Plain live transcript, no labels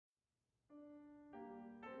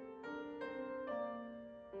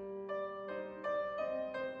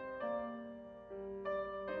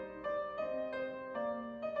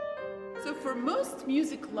So for most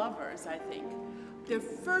music lovers, I think, their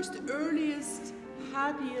first, earliest,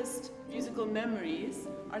 happiest musical memories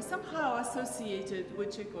are somehow associated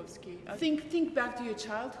with Tchaikovsky. Think back to your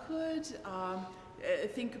childhood,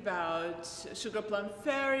 think about Sugar Plum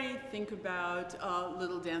Fairy, think about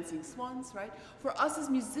Little Dancing Swans, right? For us as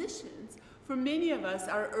musicians, for many of us,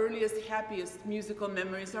 our earliest, happiest musical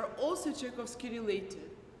memories are also Tchaikovsky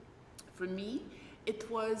related. For me, it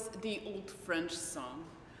was the old French song.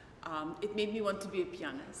 It made me want to be a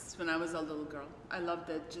pianist when I was a little girl. I loved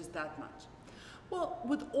it just that much. Well,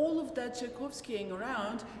 with all of that Tchaikovskying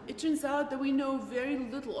around, it turns out that we know very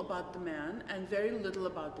little about the man and very little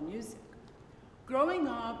about the music. Growing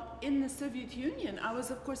up in the Soviet Union, I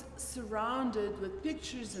was of course surrounded with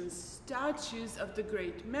pictures and statues of the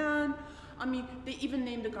great man. I mean, they even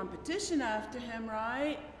named a competition after him,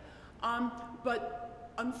 right? But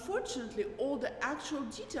unfortunately, all the actual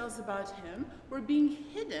details about him were being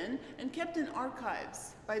hidden and kept in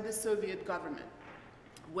archives by the Soviet government.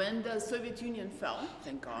 When the Soviet Union fell,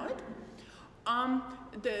 thank God,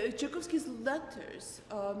 Tchaikovsky's letters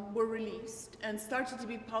were released and started to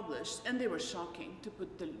be published, and they were shocking, to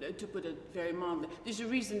put it very mildly. There's a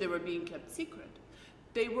reason they were being kept secret.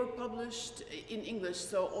 They were published in English,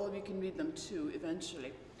 so all of you can read them too,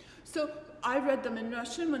 eventually. So I read them in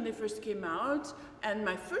Russian when they first came out, and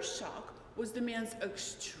my first shock was the man's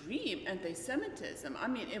extreme anti-Semitism. I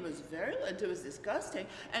mean, it was virulent, it was disgusting,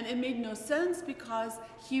 and it made no sense because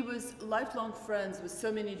he was lifelong friends with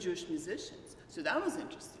so many Jewish musicians. So that was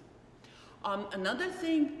interesting. Another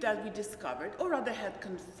thing that we discovered, or rather had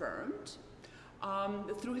confirmed,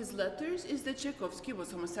 through his letters, is that Tchaikovsky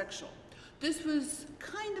was homosexual. This was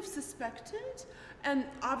kind of suspected, and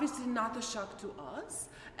obviously not a shock to us,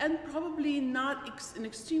 and probably not an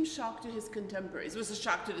extreme shock to his contemporaries. It was a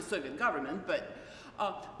shock to the Soviet government, but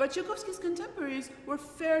Tchaikovsky's contemporaries were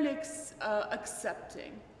fairly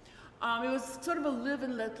accepting. It was sort of a live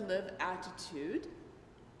and let live attitude,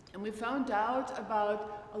 and we found out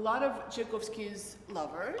about a lot of Tchaikovsky's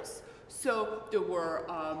lovers. So there were,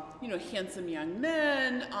 handsome young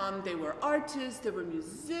men, they were artists, they were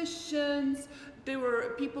musicians, they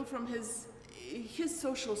were people from his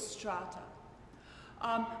social strata.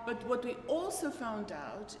 But what we also found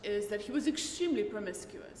out is that he was extremely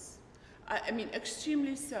promiscuous. I mean,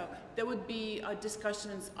 extremely so. There would be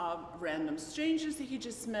discussions of random strangers that he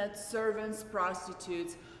just met, servants,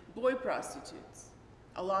 prostitutes, boy prostitutes,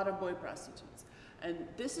 a lot of boy prostitutes. And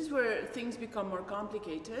this is where things become more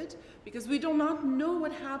complicated because we do not know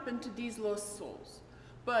what happened to these lost souls.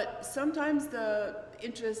 But sometimes the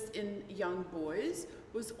interest in young boys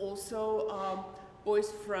was also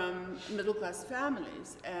boys from middle-class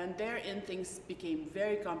families, and therein things became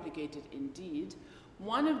very complicated indeed.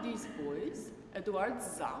 One of these boys, Eduard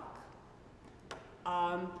Zak,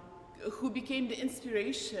 who became the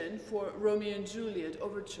inspiration for Romeo and Juliet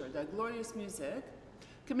Overture, the glorious music,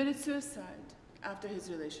 committed suicide after his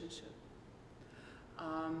relationship.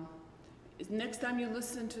 Next time you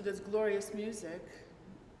listen to this glorious music,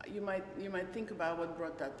 you might think about what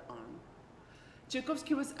brought that on.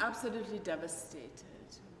 Tchaikovsky was absolutely devastated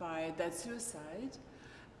by that suicide,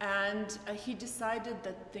 and he decided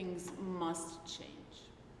that things must change.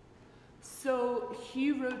 So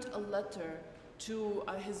he wrote a letter to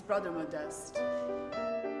his brother Modeste.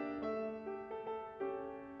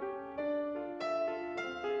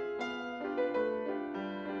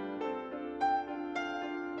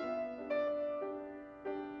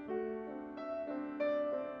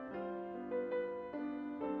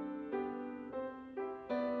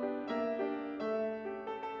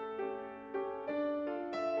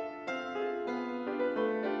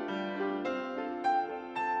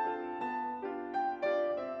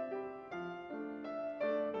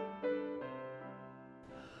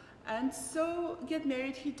 And so get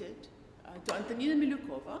married he did to Antonina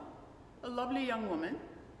Milyukova, a lovely young woman,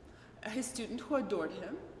 his student who adored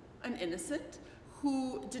him, an innocent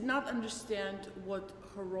who did not understand what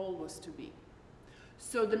her role was to be.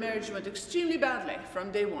 So the marriage went extremely badly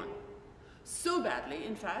from day one. So badly,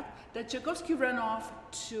 in fact, that Tchaikovsky ran off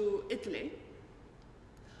to Italy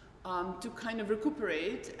to kind of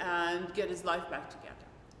recuperate and get his life back together.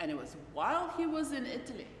 And it was while he was in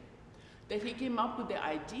Italy that he came up with the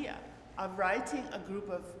idea of writing a group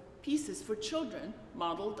of pieces for children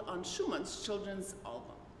modeled on Schumann's children's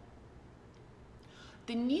album.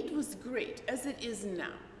 The need was great, as it is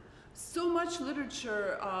now. So much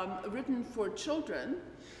literature written for children,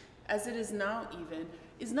 as it is now even,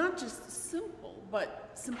 is not just simple,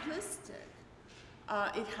 but simplistic.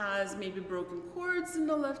 It has maybe broken chords in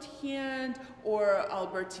the left hand or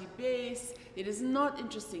Alberti bass. It is not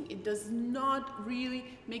interesting. It does not really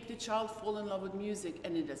make the child fall in love with music,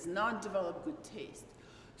 and it does not develop good taste.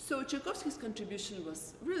 So Tchaikovsky's contribution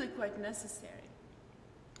was really quite necessary.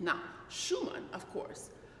 Now, Schumann, of course,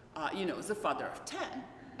 is the father of 10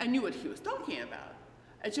 and knew what he was talking about.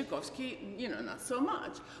 And Tchaikovsky, not so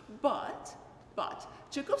much. But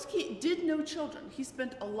Tchaikovsky did know children. He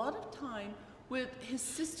spent a lot of time with his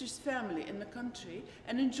sister's family in the country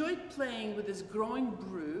and enjoyed playing with his growing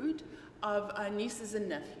brood of nieces and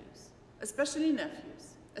nephews, especially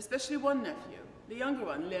one nephew, the younger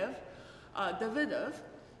one, Lev Davidov,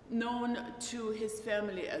 known to his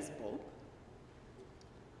family as Bob,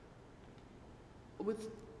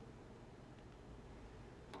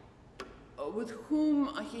 with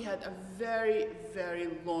whom he had a very, very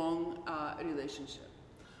long relationship.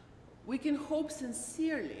 We can hope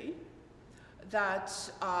sincerely that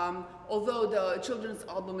although the children's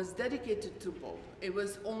album is dedicated to Bob, it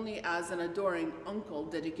was only as an adoring uncle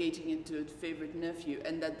dedicating it to a favorite nephew,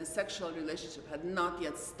 and that the sexual relationship had not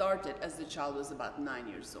yet started as the child was about 9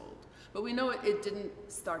 years old. But we know it didn't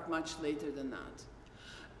start much later than that.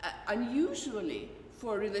 Unusually,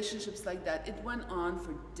 for relationships like that, it went on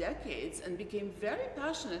for decades and became very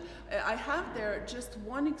passionate. I have there just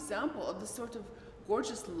one example of the sort of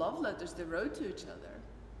gorgeous love letters they wrote to each other.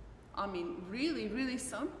 I mean, really, really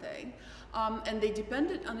something. And they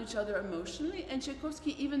depended on each other emotionally, and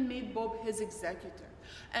Tchaikovsky even made Bob his executor.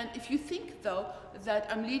 And if you think, though, that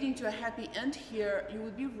I'm leading to a happy end here, you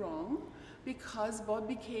would be wrong, because Bob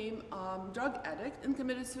became a drug addict and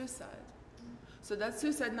committed suicide. So that's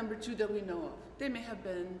suicide number 2 that we know of. There may have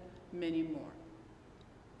been many more.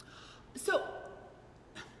 So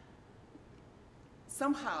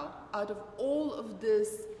somehow, out of all of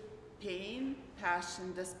this pain,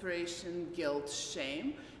 passion, desperation, guilt,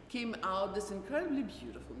 shame, came out this incredibly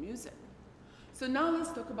beautiful music. So now let's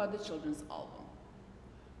talk about the children's album.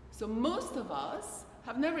 So most of us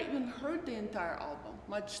have never even heard the entire album,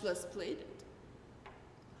 much less played it.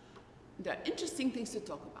 There are interesting things to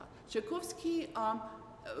talk about.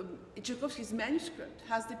 Tchaikovsky's manuscript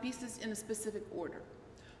has the pieces in a specific order.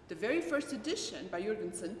 The very first edition by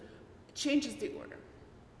Jurgensen changes the order.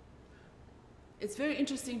 It's very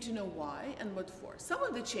interesting to know why and what for. Some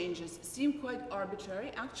of the changes seem quite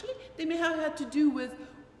arbitrary. Actually, they may have had to do with,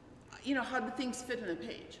 how the things fit on a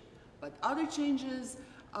page. But other changes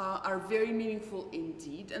are very meaningful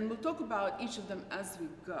indeed, and we'll talk about each of them as we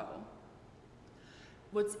go.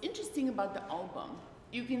 What's interesting about the album,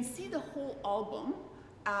 you can see the whole album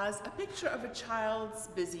as a picture of a child's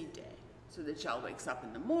busy day. So the child wakes up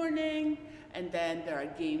in the morning, and then there are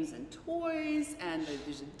games and toys, and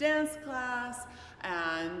there's a dance class,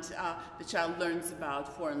 and the child learns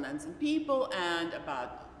about foreign lands and people, and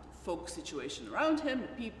about folk situation around him,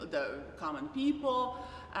 the common people,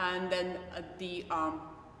 and then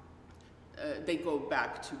they go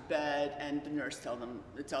back to bed, and the nurse tells them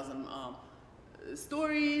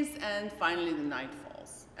stories, and finally the night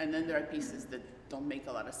falls. And then there are pieces that don't make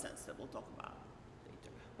a lot of sense that we'll talk about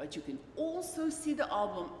later. But you can also see the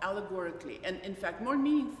album allegorically, and in fact more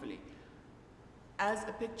meaningfully, as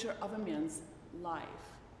a picture of a man's life.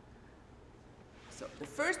 So the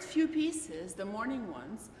first few pieces, the morning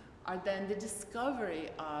ones, are then the discovery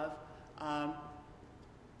of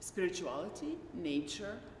spirituality,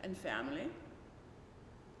 nature, and family.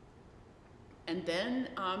 And then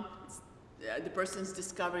the person's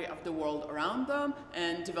discovery of the world around them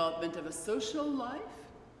and development of a social life,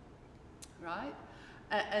 right?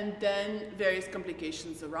 And then various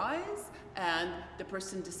complications arise, and the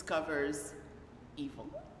person discovers evil.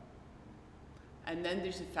 And then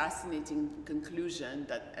there's a fascinating conclusion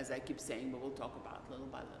that, as I keep saying, we'll talk about little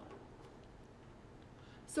by little.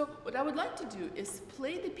 So what I would like to do is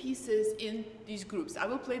play the pieces in these groups. I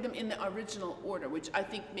will play them in the original order, which I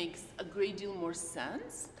think makes a great deal more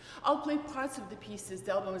sense. I'll play parts of the pieces.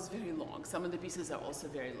 The album is very long. Some of the pieces are also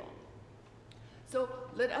very long. So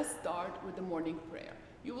let us start with the morning prayer.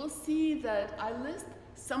 You will see that I list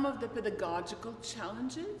some of the pedagogical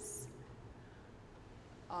challenges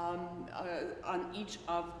on each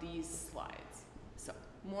of these slides. So,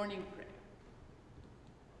 morning prayer.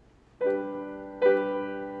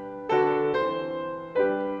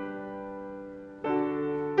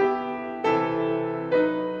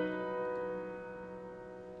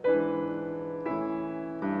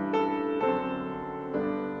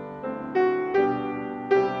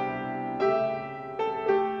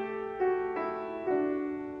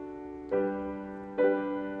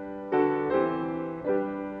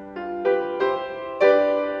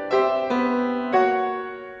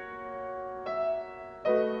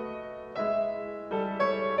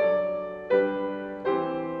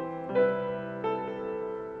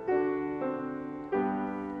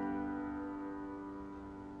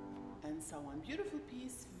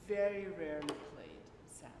 very rarely played,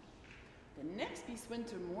 sadly. The next piece,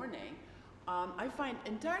 Winter Morning, I find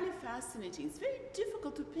entirely fascinating. It's very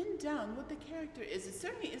difficult to pin down what the character is. It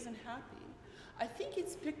certainly isn't happy. I think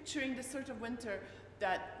it's picturing the sort of winter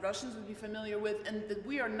that Russians would be familiar with and that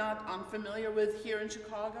we are not unfamiliar with here in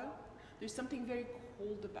Chicago. There's something very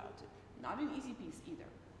cold about it. Not an easy piece either.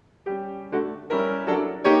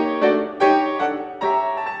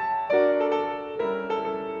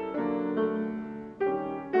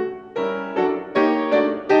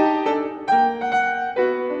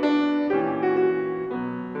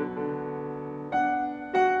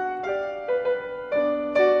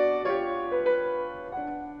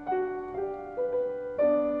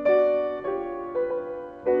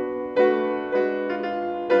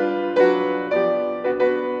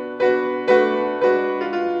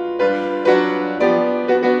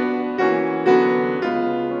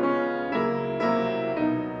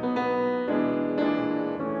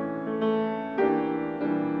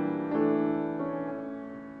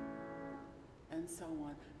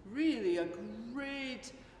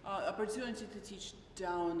 Opportunity to teach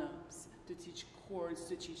down-ups, to teach chords,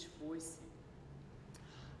 to teach voicing.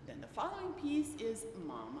 Then the following piece is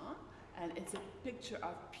Mama, and it's a picture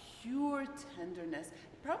of pure tenderness,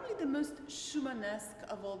 probably the most Schumannesque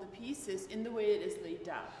of all the pieces in the way it is laid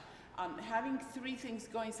out. Having three things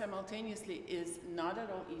going simultaneously is not at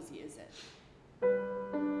all easy, is it?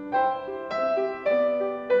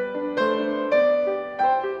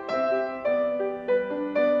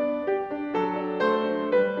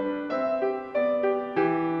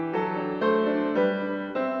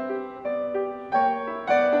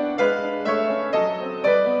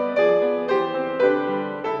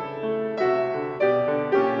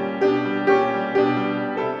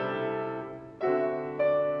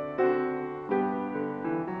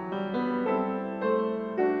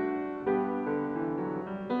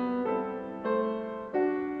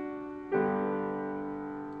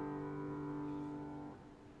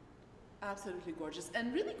 Absolutely gorgeous,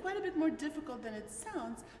 and really quite a bit more difficult than it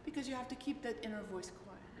sounds because you have to keep that inner voice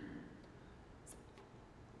quiet. So,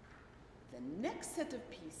 the next set of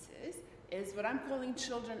pieces is what I'm calling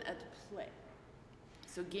children at play.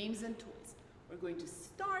 So games and toys. We're going to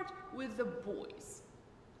start with the boys.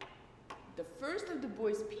 The first of the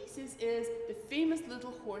boys' pieces is the famous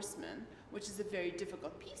Little Horseman, which is a very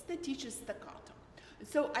difficult piece that teaches staccato.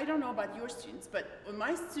 So I don't know about your students, but when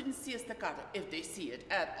my students see a staccato, if they see it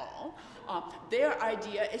at all, their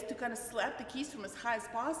idea is to kind of slap the keys from as high as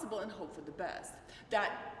possible and hope for the best.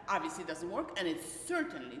 That obviously doesn't work, and it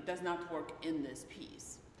certainly does not work in this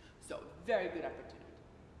piece. So very good opportunity.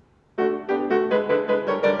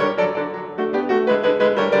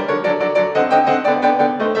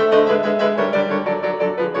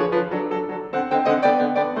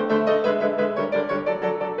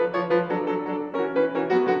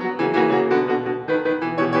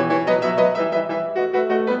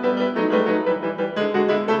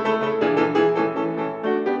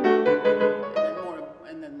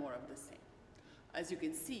 As you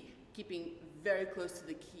can see, keeping very close to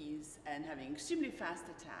the keys and having extremely fast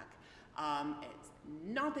attack, it's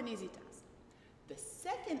not an easy task. The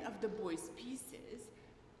second of the boys' pieces,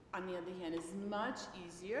 on the other hand, is much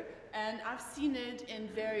easier, and I've seen it in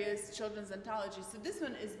various children's anthologies. So this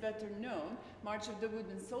one is better known, March of the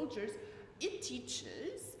Wooden Soldiers. It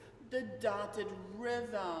teaches the dotted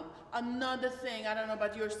rhythm. Another thing, I don't know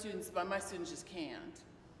about your students, but my students just can't.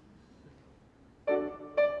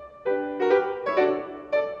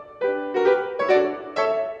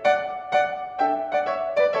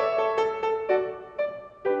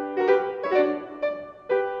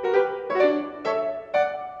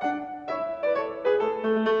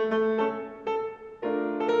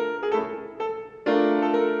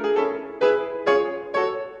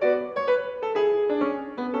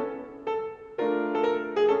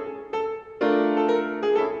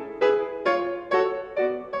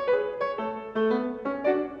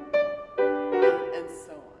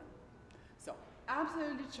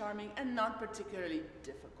 Charming and not particularly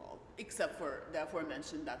difficult, except for the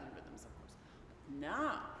aforementioned dotted rhythms, of course.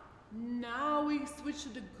 Now we switch to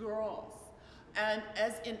the girls. And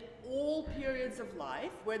as in all periods of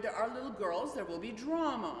life where there are little girls, there will be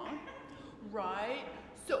drama, right?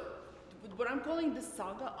 So, what I'm calling the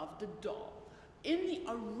saga of the doll. In the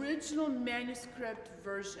original manuscript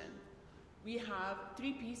version, we have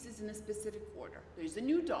three pieces in a specific order. There's a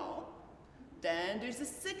new doll, then there's a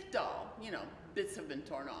sick doll, you know, bits have been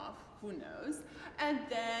torn off, who knows, and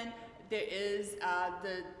then there is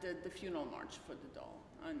the funeral march for the doll.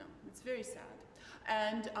 I know, it's very sad.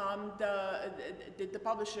 And the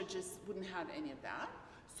publisher just wouldn't have any of that.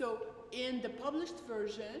 So in the published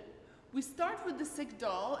version, we start with the sick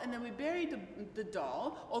doll, and then we bury the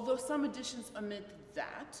doll, although some editions omit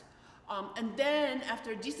that. And then,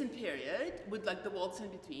 after a decent period, with like the waltz in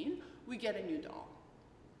between, we get a new doll.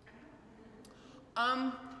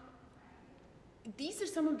 These are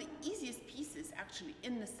some of the easiest pieces, actually,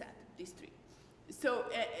 in the set, these three. So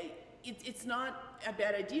it's not a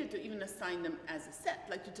bad idea to even assign them as a set,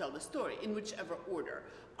 like to tell the story, in whichever order.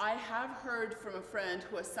 I have heard from a friend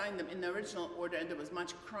who assigned them in the original order, and there was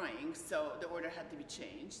much crying, so the order had to be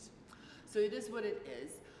changed. So it is what it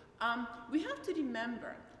is. We have to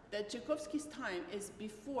remember that Tchaikovsky's time is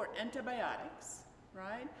before antibiotics,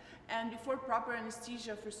 right? And before proper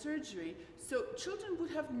anesthesia for surgery. So children would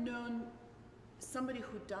have known somebody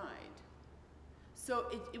who died. So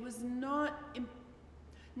it was not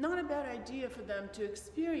a bad idea for them to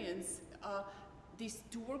experience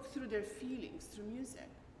to work through their feelings through music,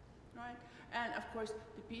 right? And of course,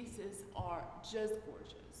 the pieces are just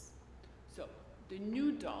gorgeous. So the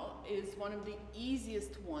new doll is one of the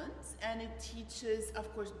easiest ones, and it teaches,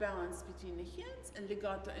 of course, balance between the hands and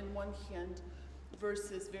legato in one hand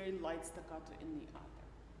versus very light staccato in the other.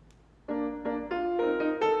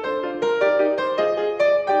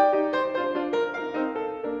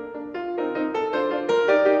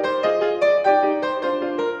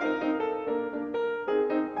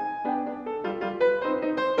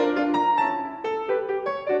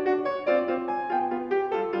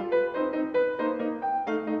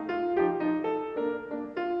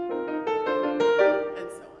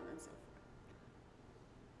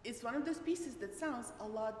 It's one of those pieces that sounds a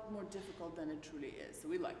lot more difficult than it truly is, so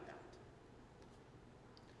we like that.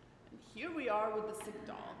 And here we are with the sick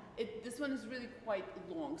doll. This one is really quite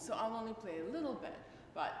long, so I'll only play a little bit,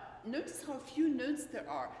 but notice how few notes there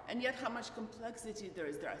are, and yet how much complexity there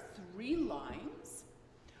is. There are 3 lines,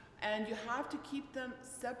 and you have to keep them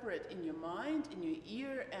separate in your mind, in your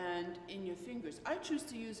ear, and in your fingers. I choose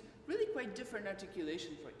to use really quite different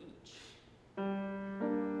articulation for each.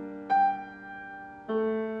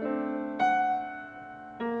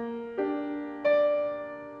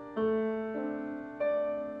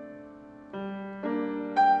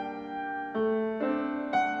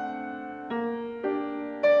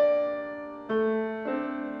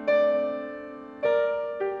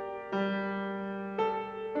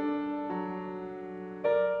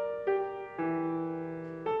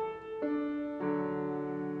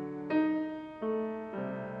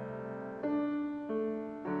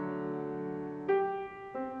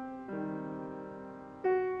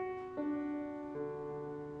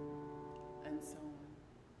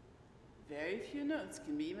 Very few notes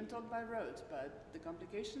can be even taught by rote, but the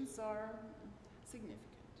complications are significant.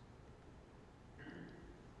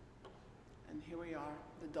 And here we are.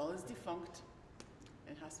 The doll is defunct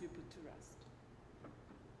and has to be put to rest.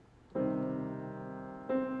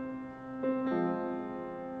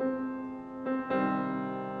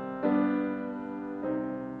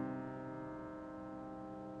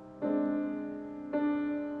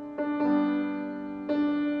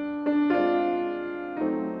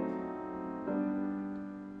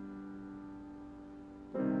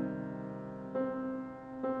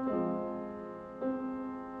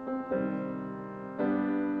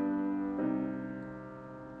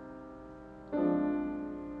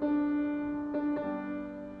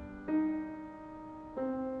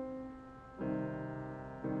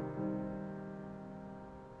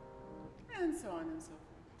 And so on and so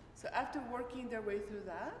forth. So after working their way through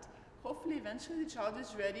that, hopefully eventually the child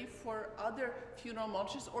is ready for other funeral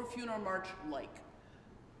marches or funeral march-like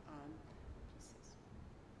pieces.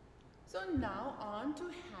 So now on to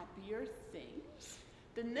happier things.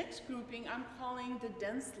 The next grouping I'm calling the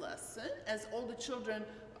dance lesson, as all the children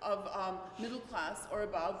of middle class or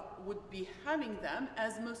above would be having them,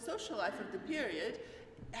 as most social life of the period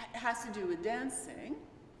has to do with dancing.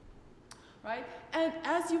 Right? And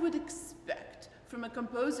as you would expect from a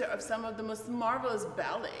composer of some of the most marvelous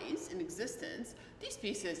ballets in existence, these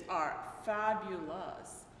pieces are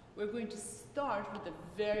fabulous. We're going to start with a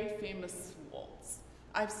very famous waltz.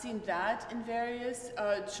 I've seen that in various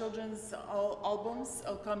children's albums,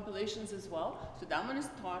 compilations as well. So that one is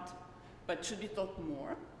taught, but should be taught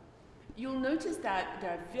more. You'll notice that there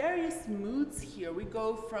are various moods here. We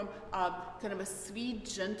go from kind of a sweet,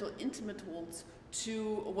 gentle, intimate waltz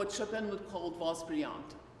to what Chopin would call valse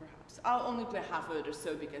brillante, perhaps. I'll only play half of it or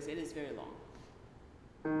so because it is very long.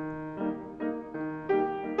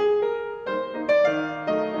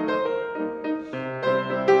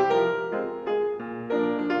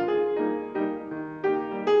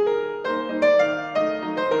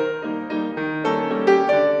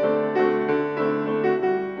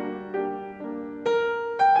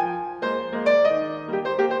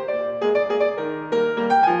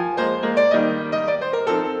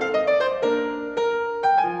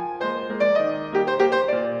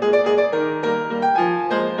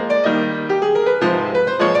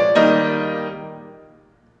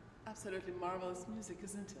 music,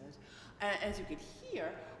 isn't it? And as you can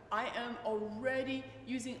hear, I am already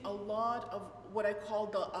using a lot of what I call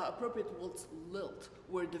the appropriate waltz lilt,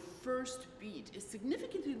 where the first beat is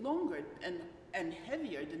significantly longer and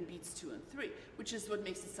heavier than beats 2 and 3, which is what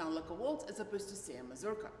makes it sound like a waltz as opposed to, say, a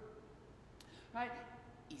mazurka. Right?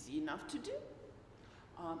 Easy enough to do,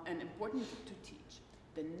 and important to teach.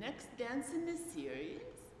 The next dance in this series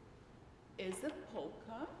is a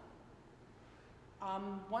polka.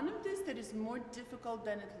 One of these that is more difficult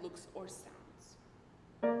than it looks or sounds.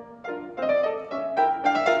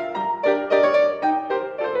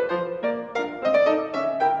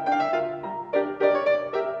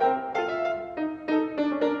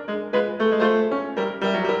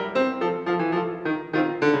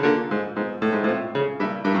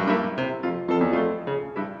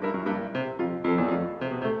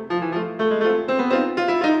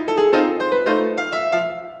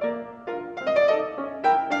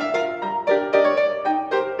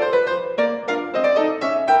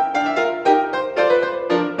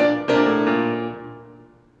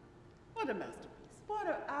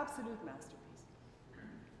 Absolute masterpiece.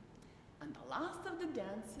 And the last of the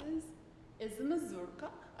dances is the mazurka,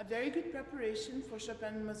 a very good preparation for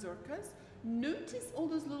Chopin mazurkas. Notice all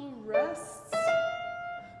those little rests.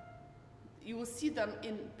 You will see them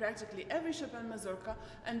in practically every Chopin mazurka,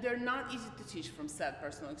 and they're not easy to teach from sad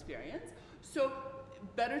personal experience. So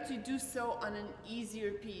better to do so on an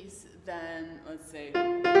easier piece than, let's say,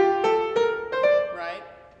 right?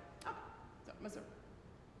 Ah, so mazurka.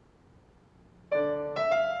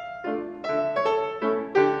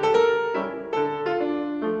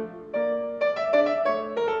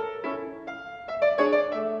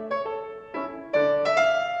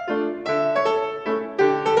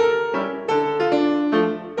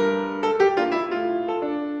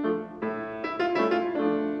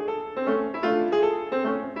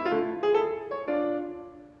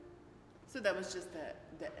 That was just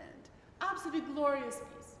the end. Absolutely glorious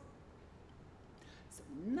piece. So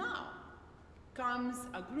now comes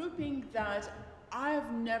a grouping that I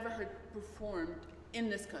have never heard performed in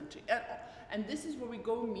this country at all. And this is where we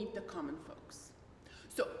go meet the common folks.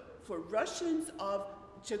 So for Russians of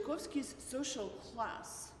Tchaikovsky's social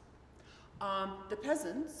class, the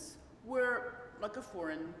peasants were like a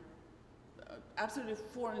foreign, absolutely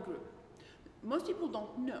foreign group. Most people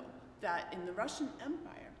don't know that in the Russian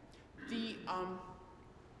Empire, the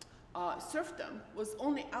serfdom was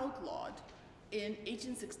only outlawed in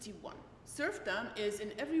 1861. Serfdom is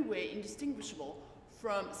in every way indistinguishable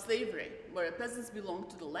from slavery, where peasants belonged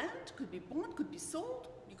to the land, could be bought, could be sold,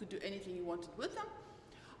 you could do anything you wanted with them.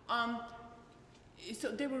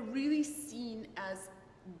 So they were really seen as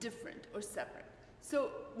different or separate.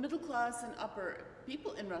 So middle class and upper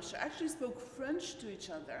people in Russia actually spoke French to each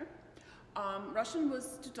other. Russian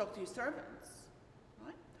was to talk to your servants.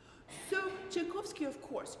 So Tchaikovsky, of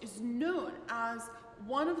course, is known as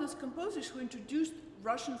one of those composers who introduced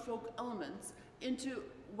Russian folk elements into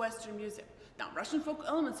Western music. Now, Russian folk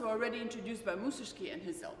elements were already introduced by Mussorgsky and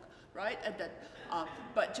his ilk, right?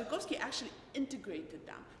 But Tchaikovsky actually integrated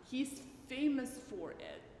them. He's famous for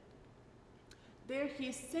it. There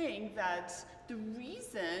he's saying that the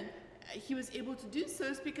reason he was able to do so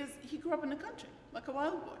is because he grew up in the country, like a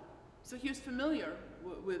wild boy. So he was familiar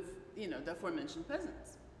with the aforementioned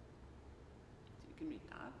peasants. Can read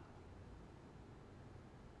that.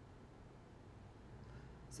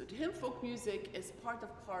 So to him, folk music is part of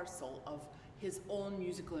parcel of his own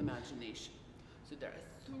musical imagination. So there are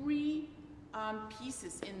 3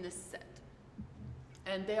 pieces in this set,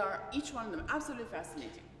 and they are, each one of them, absolutely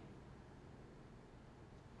fascinating.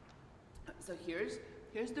 So here's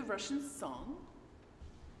the Russian song.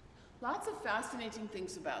 Lots of fascinating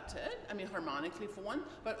things about it. I mean, harmonically for one,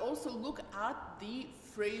 but also look at the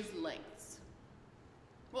phrase lengths.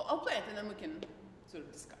 Well, I'll play it and then we can sort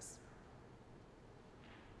of discuss.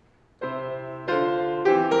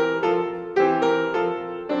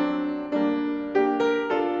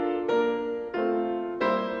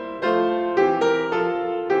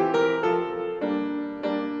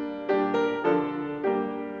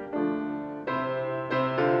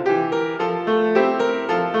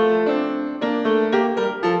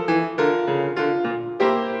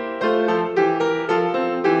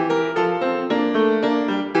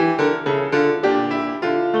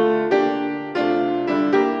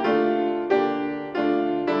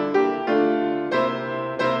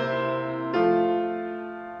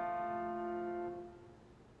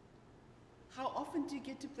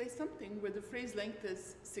 Where the phrase length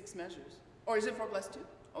is 6 measures? Or is it 4 plus 2?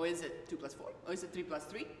 Or is it 2 plus 4? Or is it 3 plus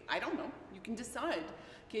 3? I don't know. You can decide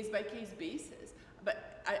case by case basis.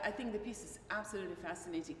 But I think the piece is absolutely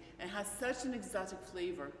fascinating and has such an exotic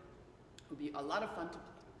flavor. It would be a lot of fun to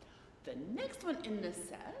play. The next one in the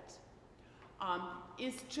set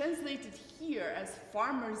is translated here as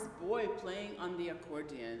Farmer's Boy Playing on the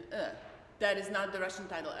Accordion. That is not the Russian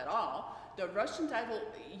title at all. The Russian title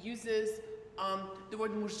uses the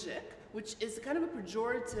word muzhik, which is kind of a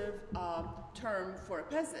pejorative term for a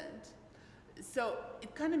peasant. So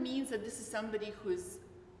it kind of means that this is somebody who's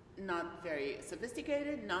not very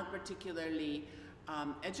sophisticated, not particularly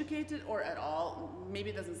educated or at all,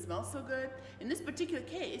 maybe doesn't smell so good. In this particular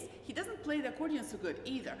case, he doesn't play the accordion so good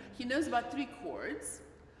either. He knows about 3 chords.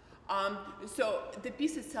 So the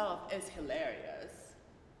piece itself is hilarious.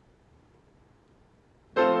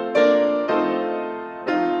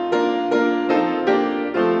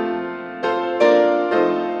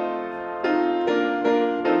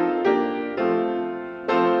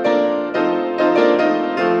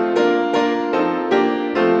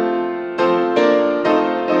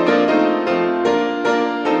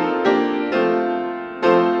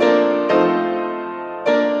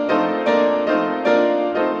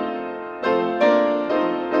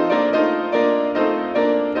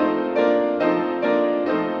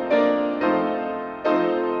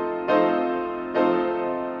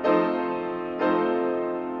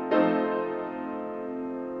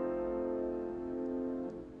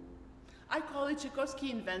 Tchaikovsky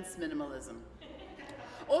invents minimalism.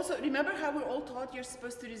 Also, remember how we're all taught you're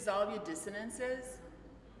supposed to resolve your dissonances?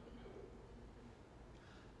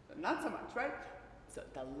 Not so much, right? So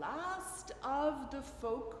the last of the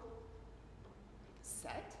folk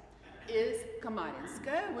set is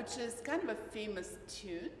Kamarinska, which is kind of a famous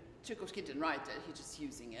tune. Tchaikovsky didn't write it, he's just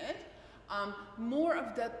using it. More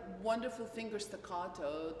of that wonderful finger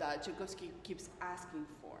staccato that Tchaikovsky keeps asking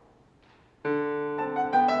for.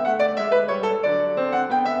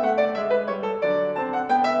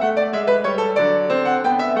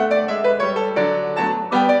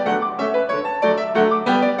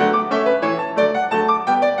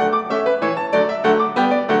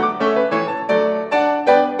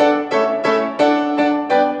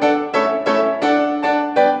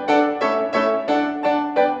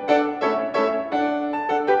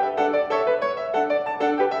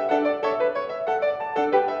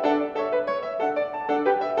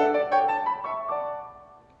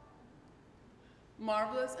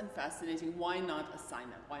 Marvelous and fascinating. Why not assign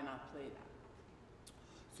that? Why not play that?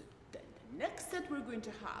 So then the next set we're going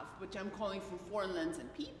to have, which I'm calling From Foreign Lands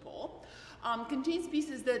and People, contains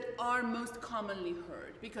pieces that are most commonly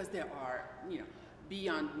heard because they are,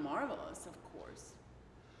 beyond marvelous, of course.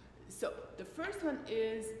 So the first one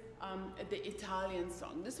is the Italian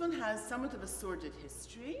song. This one has somewhat of a sordid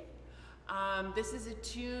history. This is a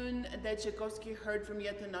tune that Tchaikovsky heard from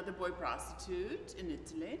yet another boy prostitute in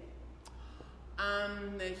Italy.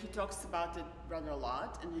 He talks about it rather a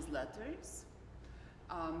lot in his letters.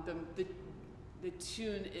 The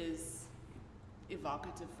tune is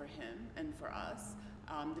evocative for him and for us.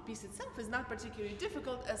 The piece itself is not particularly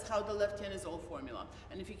difficult, as how the left hand is all formula.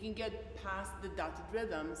 And if you can get past the dotted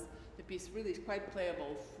rhythms, the piece really is quite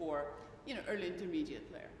playable for, early intermediate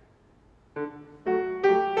player.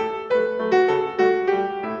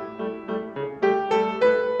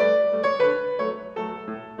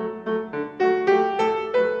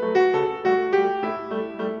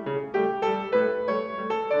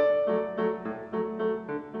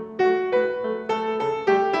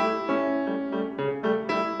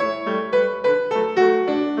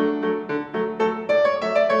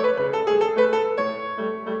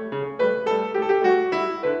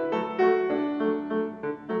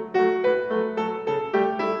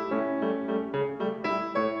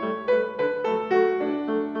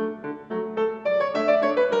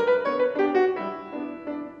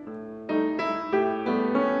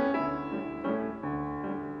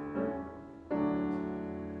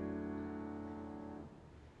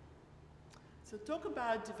 So talk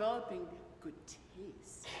about developing good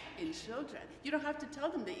taste in children. You don't have to tell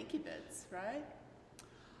them the icky bits, right?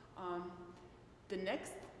 The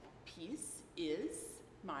next piece is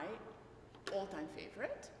my all-time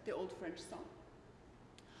favorite, the Old French Song.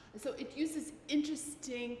 So it uses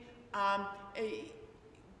interesting, an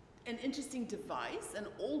interesting device, an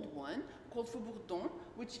old one called faux-bourdon,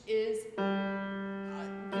 which is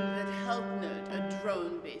that held note, a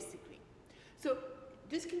drone basically. So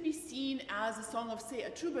this can be seen as a song of, say, a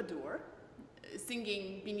troubadour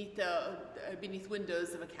singing beneath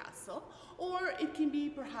windows of a castle, or it can be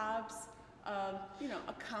perhaps a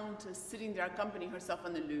countess sitting there accompanying herself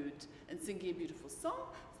on the lute and singing a beautiful song.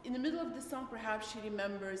 In the middle of the song, perhaps she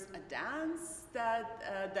remembers a dance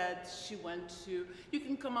that she went to. You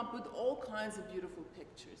can come up with all kinds of beautiful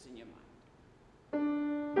pictures in your mind.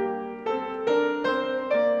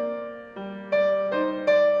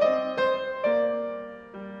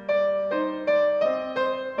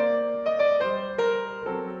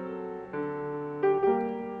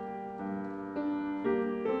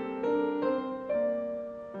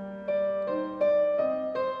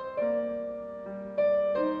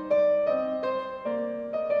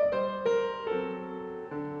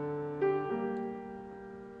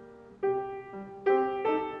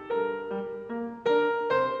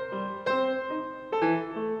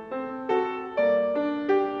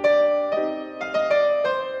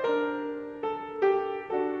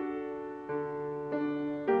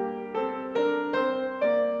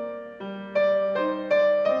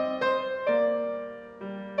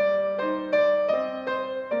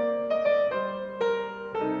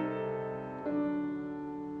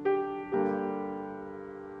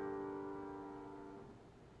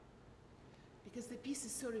 Because the piece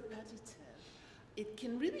is so repetitive, it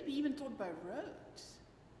can really be even taught by rote.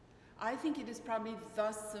 I think it is probably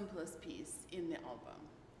the simplest piece in the album,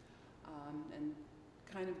 and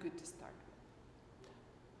kind of good to start with.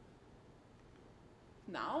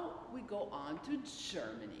 Now we go on to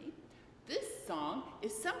Germany. This song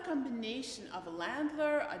is some combination of a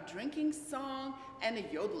Landler, a drinking song, and a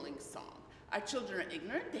yodeling song. Our children are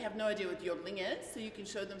ignorant. They have no idea what yodeling is, so you can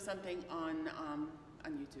show them something on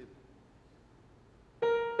YouTube.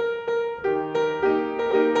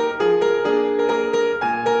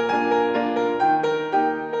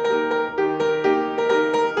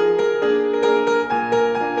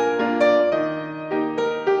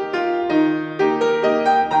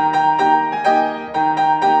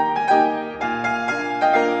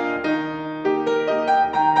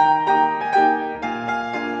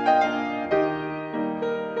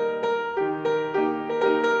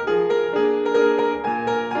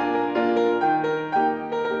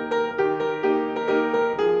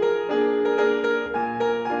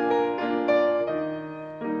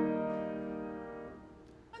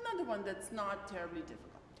 Terribly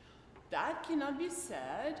difficult. That cannot be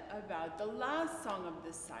said about the last song of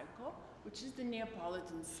this cycle, which is the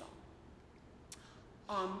Neapolitan song.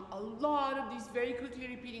 A lot of these very quickly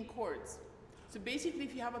repeating chords. So basically,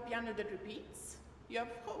 if you have a piano that repeats, you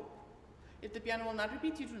have hope. If the piano will not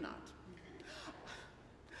repeat, you do not.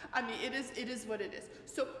 I mean, it is what it is.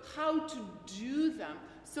 So how to do them?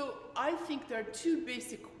 So I think there are two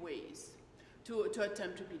basic ways to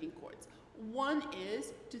attempt repeating chords. One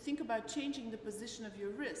is to think about changing the position of your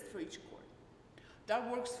wrist for each chord. That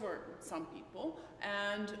works for some people,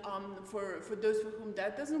 and for those for whom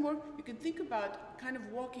that doesn't work, you can think about kind of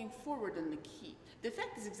walking forward in the key. The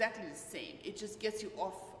effect is exactly the same. It just gets you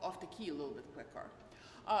off the key a little bit quicker.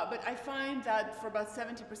 But I find that for about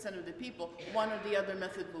 70% of the people, one or the other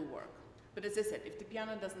method will work. But as I said, if the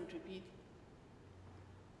piano doesn't repeat,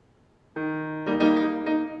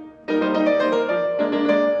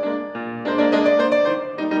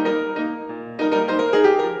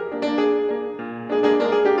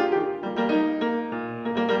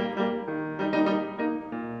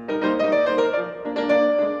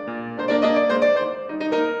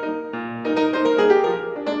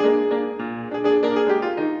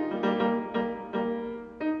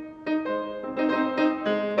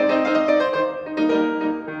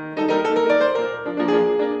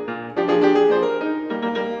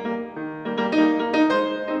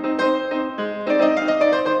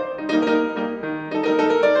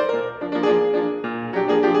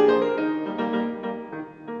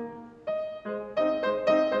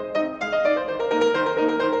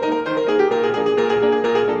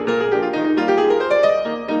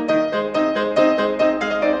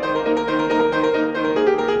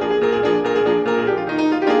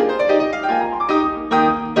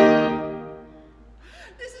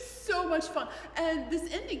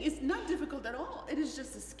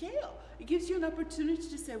 opportunity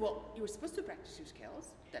to say, well, you were supposed to practice your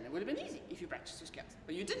scales, then it would have been easy if you practiced your scales.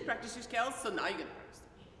 But you didn't practice your scales, so now you're going to practice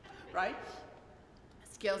them, right?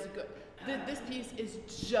 Scales are good. This piece is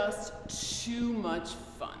just too much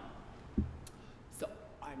fun. So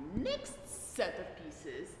our next set of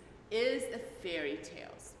pieces is the fairy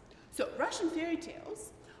tales. So Russian fairy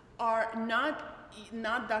tales are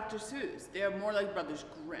not Dr. Seuss. They are more like Brothers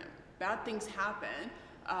Grimm. Bad things happen.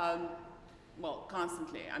 Well,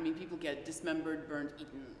 constantly. I mean, people get dismembered, burned,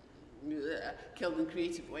 eaten, killed in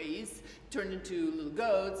creative ways, turned into little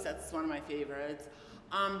goats. That's one of my favorites.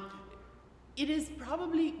 It is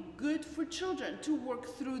probably good for children to work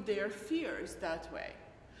through their fears that way.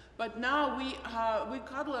 But now we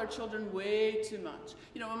coddle our children way too much.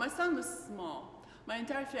 You know, when my son was small, my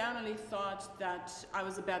entire family thought that I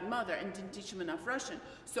was a bad mother and didn't teach him enough Russian.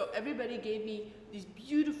 So everybody gave me these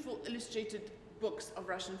beautiful illustrated books of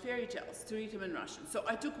Russian fairy tales to read him in Russian. So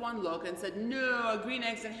I took one look and said, no, green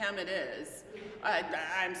eggs and ham it is.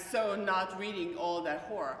 I'm so not reading all that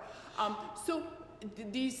horror.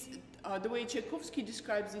 The way Tchaikovsky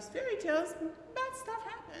describes these fairy tales, bad stuff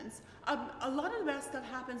happens. A lot of the bad stuff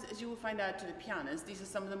happens, as you will find out, to the pianist. These are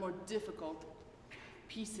some of the more difficult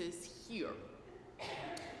pieces here.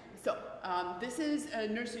 So this is a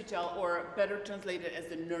nursery tale, or better translated as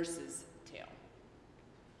the nurse's tale.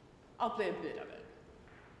 I'll play a bit of it.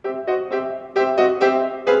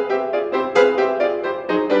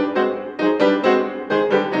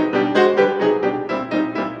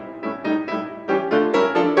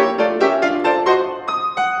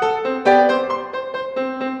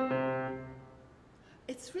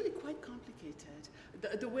 It's really quite complicated.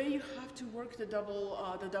 The way you have to work the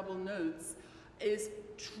double notes is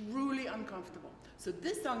truly uncomfortable. So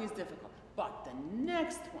this song is difficult, but the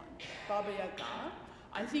next one, Baba Yaga,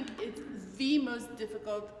 I think it's the most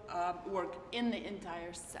difficult work in the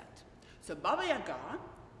entire set. So Baba Yaga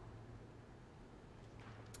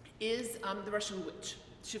is the Russian witch.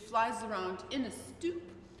 She flies around in a stoop,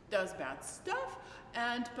 does bad stuff,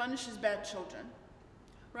 and punishes bad children,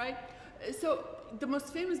 right? So the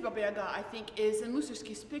most famous Baba Yaga, I think, is in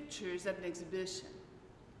Mussorgsky's pictures at an exhibition.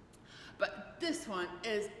 But this one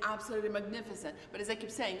is absolutely magnificent. But as I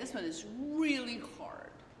keep saying, this one is really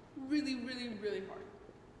hard. Really, really, really hard.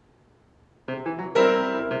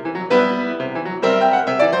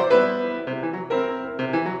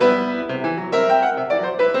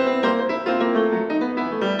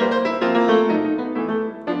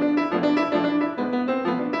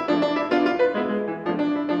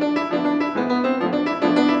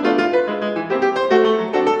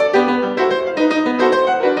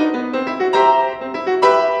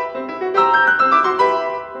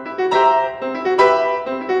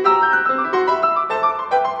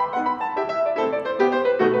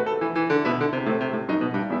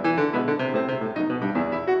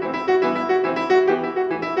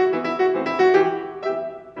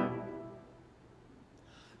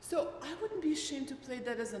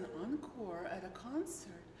 That as an encore at a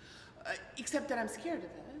concert, except that I'm scared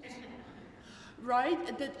of it,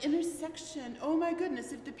 right? That intersection, oh my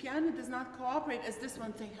goodness, if the piano does not cooperate, as this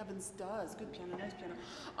one, thank heavens, does, good piano, nice piano,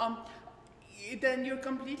 then you're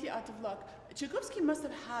completely out of luck. Tchaikovsky must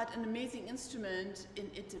have had an amazing instrument in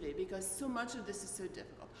Italy, because so much of this is so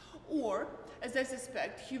difficult. Or, as I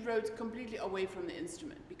suspect, he wrote completely away from the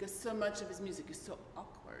instrument, because so much of his music is so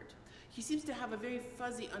awkward. He seems to have a very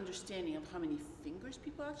fuzzy understanding of how many fingers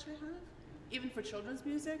people actually have, even for children's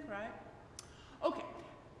music, right? Okay,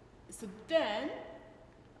 so then,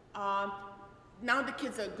 now the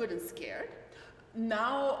kids are good and scared.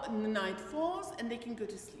 Now the night falls and they can go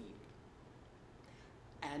to sleep.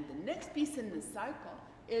 And the next piece in the cycle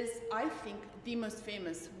is, I think, the most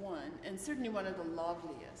famous one, and certainly one of the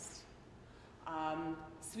loveliest.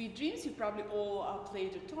 Sweet Dreams, you probably all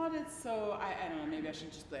played or taught it, so I don't know, maybe I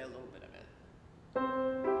should just play a little bit of it.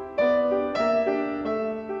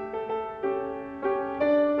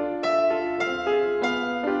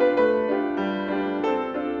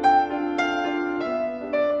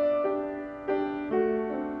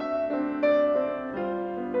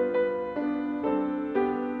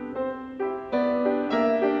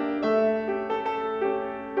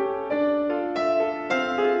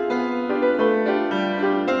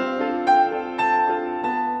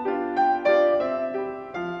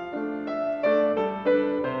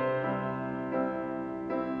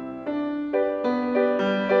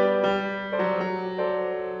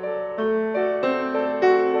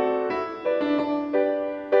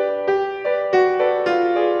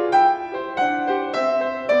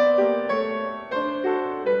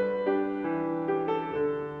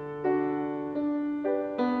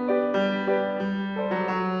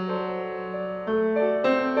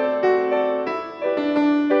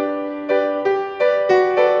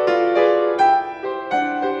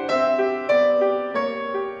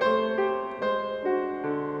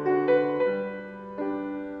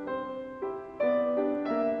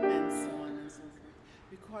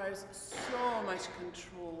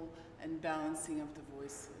 Of the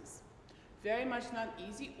voices. Very much not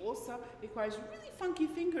easy. Also requires really funky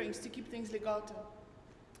fingerings to keep things legato.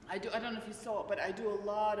 I don't know if you saw it, but I do a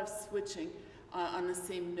lot of switching on the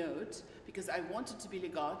same note because I want it to be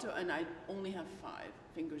legato and I only have 5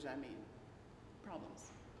 fingers, I mean.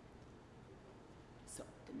 Problems. So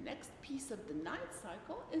the next piece of the night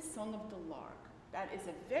cycle is Song of the Lark. That is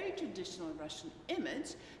a very traditional Russian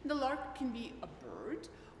image. The lark can be a bird,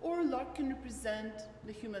 or a lark can represent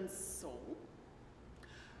the human soul.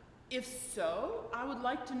 If so, I would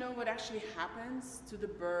like to know what actually happens to the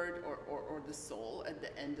bird or the soul at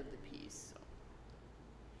the end of the piece.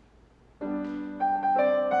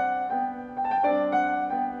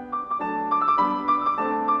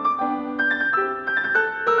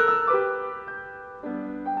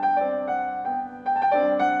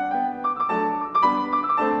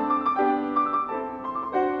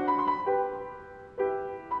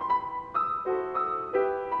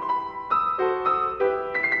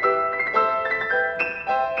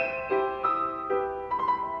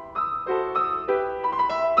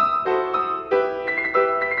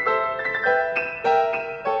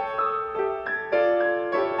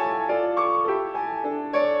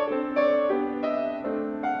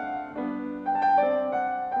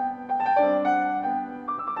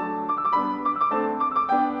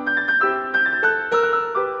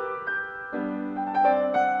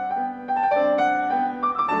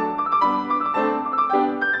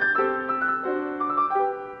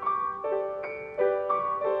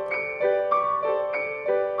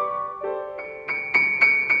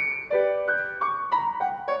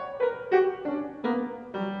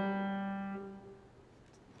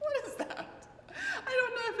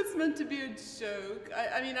 To be a joke.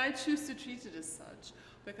 I mean, I choose to treat it as such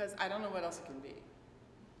because I don't know what else it can be.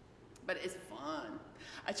 But it's fun.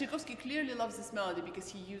 Tchaikovsky clearly loves this melody because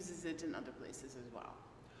he uses it in other places as well.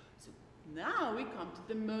 So now we come to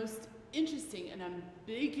the most interesting and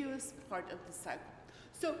ambiguous part of the cycle.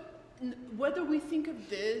 So whether we think of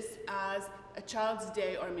this as a child's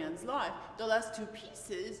day or a man's life, the last two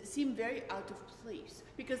pieces seem very out of place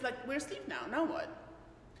because, like, we're asleep now what?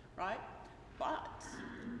 Right? But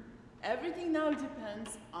everything now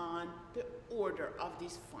depends on the order of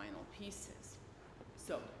these final pieces.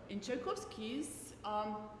 So in Tchaikovsky's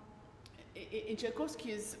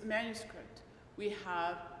manuscript, we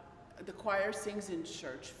have the choir sings in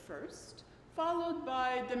church first, followed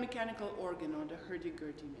by the mechanical organ or the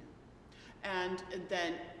hurdy-gurdy man. And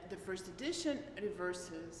then the first edition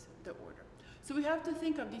reverses the order. So we have to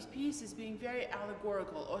think of these pieces being very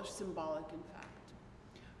allegorical or symbolic, in fact.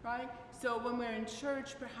 Right? So when we're in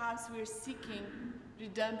church, perhaps we're seeking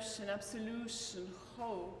redemption, absolution,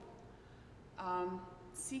 hope.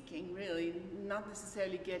 Seeking, really, not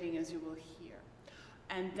necessarily getting, as you will hear.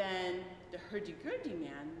 And then the hurdy-gurdy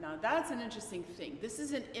man, now that's an interesting thing. This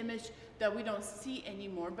is an image that we don't see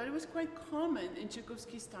anymore, but it was quite common in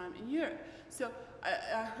Tchaikovsky's time in Europe. So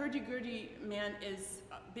a hurdy-gurdy man is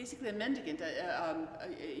basically a mendicant.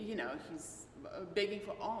 You know, he's begging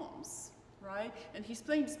for alms. Right? And he's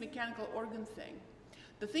playing this mechanical organ thing.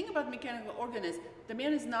 The thing about mechanical organ is the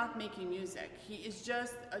man is not making music. He is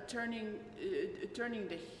just turning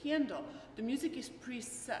the handle. The music is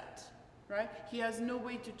preset, right? He has no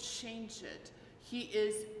way to change it. He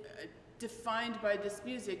is defined by this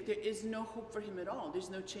music. There is no hope for him at all. There's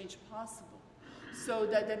no change possible. So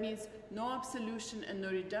that means no absolution and no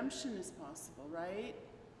redemption is possible, right?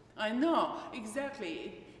 I know,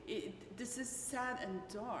 exactly. This is sad and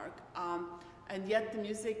dark, and yet the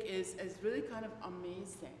music is really kind of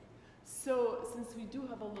amazing. So since we do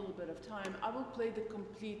have a little bit of time, I will play the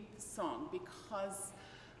complete song because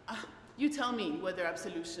you tell me whether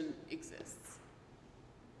absolution exists.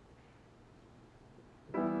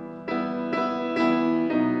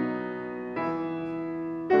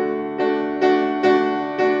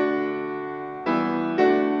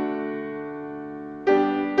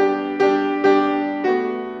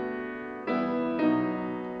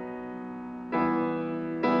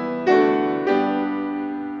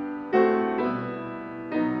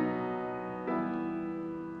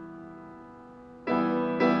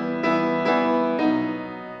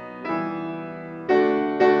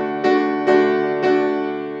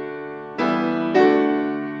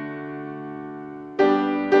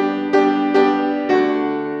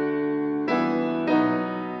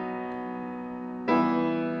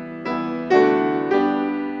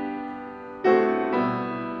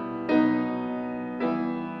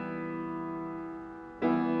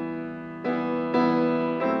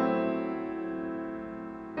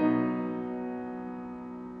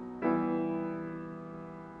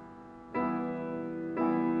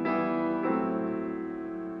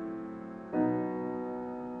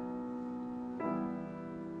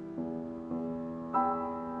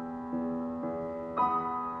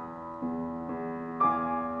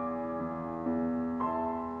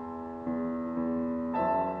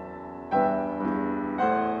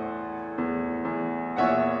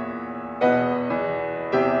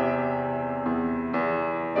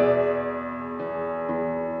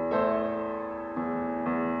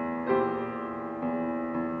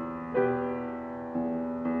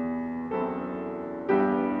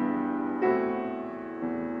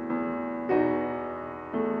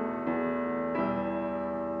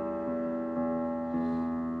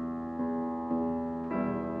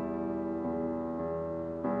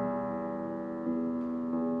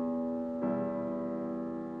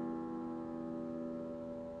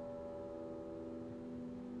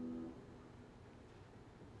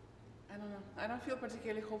 I don't know. I don't feel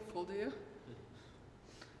particularly hopeful, do you?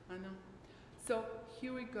 I know. So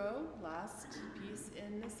here we go, last piece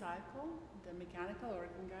in the cycle, the mechanical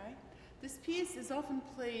organ guy. This piece is often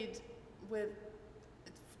played with,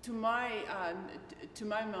 to my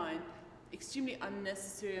mind, extremely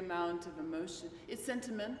unnecessary amount of emotion. It's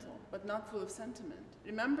sentimental, but not full of sentiment.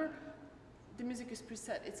 Remember, the music is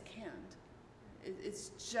preset, it's canned. It's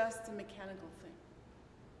just a mechanical thing.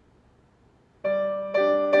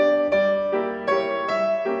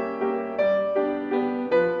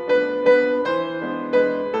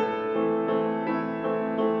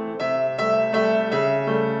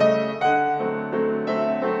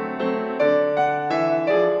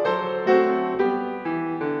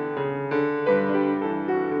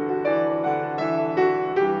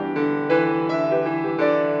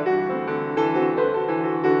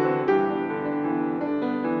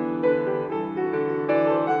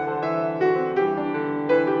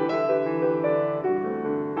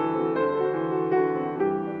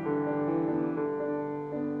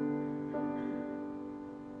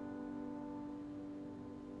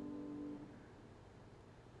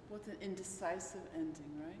 What an indecisive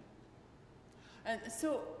ending, right? And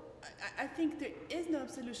so I think there is no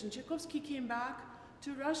absolution. Tchaikovsky came back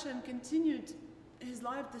to Russia and continued his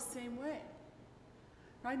life the same way,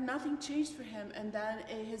 right? Nothing changed for him. And then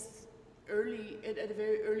at a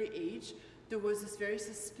very early age, there was this very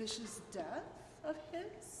suspicious death of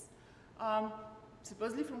his,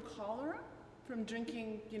 supposedly from cholera, from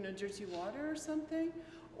drinking, dirty water or something.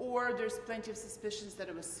 Or there's plenty of suspicions that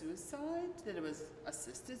it was suicide, that it was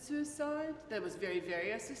assisted suicide, that it was very,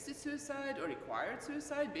 very assisted suicide or required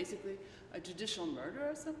suicide, basically a judicial murder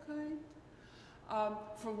of some kind.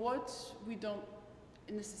 For what we don't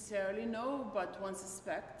necessarily know, but one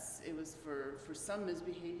suspects it was for some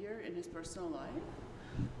misbehavior in his personal life.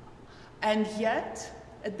 And yet,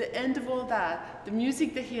 at the end of all that, the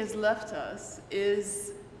music that he has left us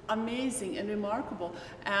is amazing and remarkable,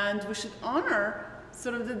 and we should honor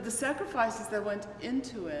sort of the sacrifices that went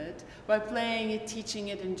into it by playing it, teaching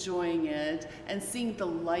it, enjoying it, and seeing the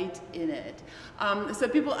light in it. So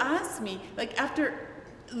people ask me, like, after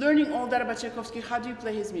learning all that about Tchaikovsky, how do you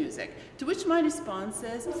play his music? To which my response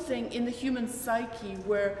is, something in the human psyche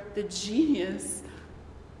where the genius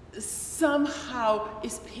somehow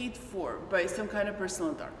is paid for by some kind of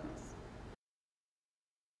personal darkness.